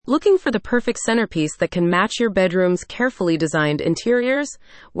Looking for the perfect centerpiece that can match your bedroom's carefully designed interiors?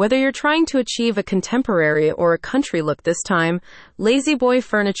 Whether you're trying to achieve a contemporary or a country look this time, La-Z-Boy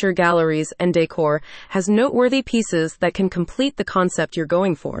Furniture Galleries and Decor has noteworthy pieces that can complete the concept you're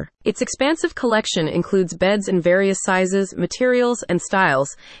going for. Its expansive collection includes beds in various sizes, materials, and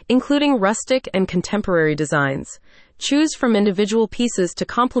styles, including rustic and contemporary designs. Choose from individual pieces to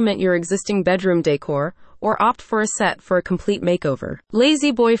complement your existing bedroom decor, or opt for a set for a complete makeover.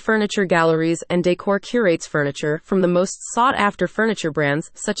 La-Z-Boy Furniture Galleries and Decor curates furniture from the most sought-after furniture brands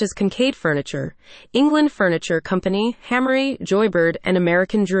such as Kincaid Furniture, England Furniture Company, Hammery, Joybird, and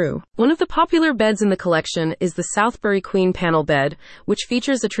American Drew. One of the popular beds in the collection is the Southbury Queen panel bed, which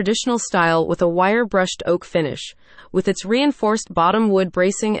features a traditional style with a wire-brushed oak finish. With its reinforced bottom wood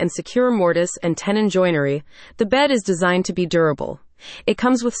bracing and secure mortise and tenon joinery, the bed is designed to be durable. It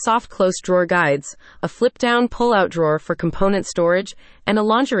comes with soft close drawer guides, a flip-down pull-out drawer for component storage, and a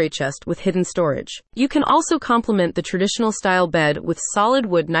lingerie chest with hidden storage. You can also complement the traditional style bed with solid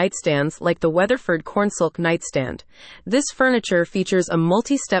wood nightstands like the Weatherford Cornsilk nightstand. This furniture features a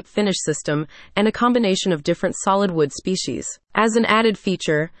multi-step finish system and a combination of different solid wood species. As an added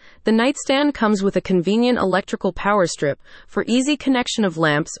feature, the nightstand comes with a convenient electrical power strip for easy connection of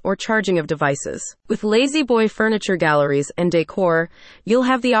lamps or charging of devices. With La-Z-Boy Furniture Galleries and Decor, you'll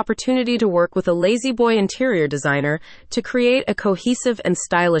have the opportunity to work with a La-Z-Boy interior designer to create a cohesive and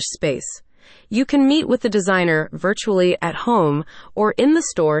stylish space. You can meet with the designer virtually at home or in the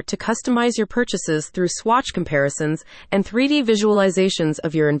store to customize your purchases through swatch comparisons and 3D visualizations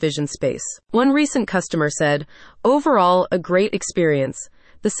of your envisioned space. One recent customer said, "Overall, a great experience.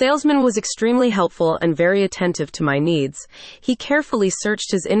 The salesman was extremely helpful and very attentive to my needs. He carefully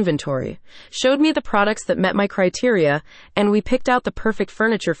searched his inventory, showed me the products that met my criteria, and we picked out the perfect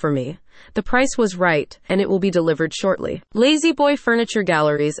furniture for me. The price was right, and it will be delivered shortly." La-Z-Boy Furniture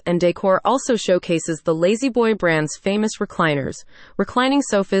Galleries and Decor also showcases the La-Z-Boy brand's famous recliners, reclining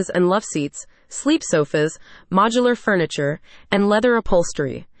sofas and love seats, sleep sofas, modular furniture, and leather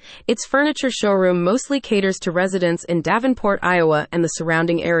upholstery. Its furniture showroom mostly caters to residents in Davenport, Iowa, and the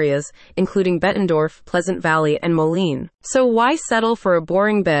surrounding areas, including Bettendorf, Pleasant Valley, and Moline. So why settle for a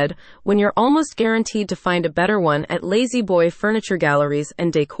boring bed when you're almost guaranteed to find a better one at La-Z-Boy Furniture Galleries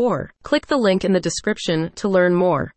and Decor? Click the link in the description to learn more.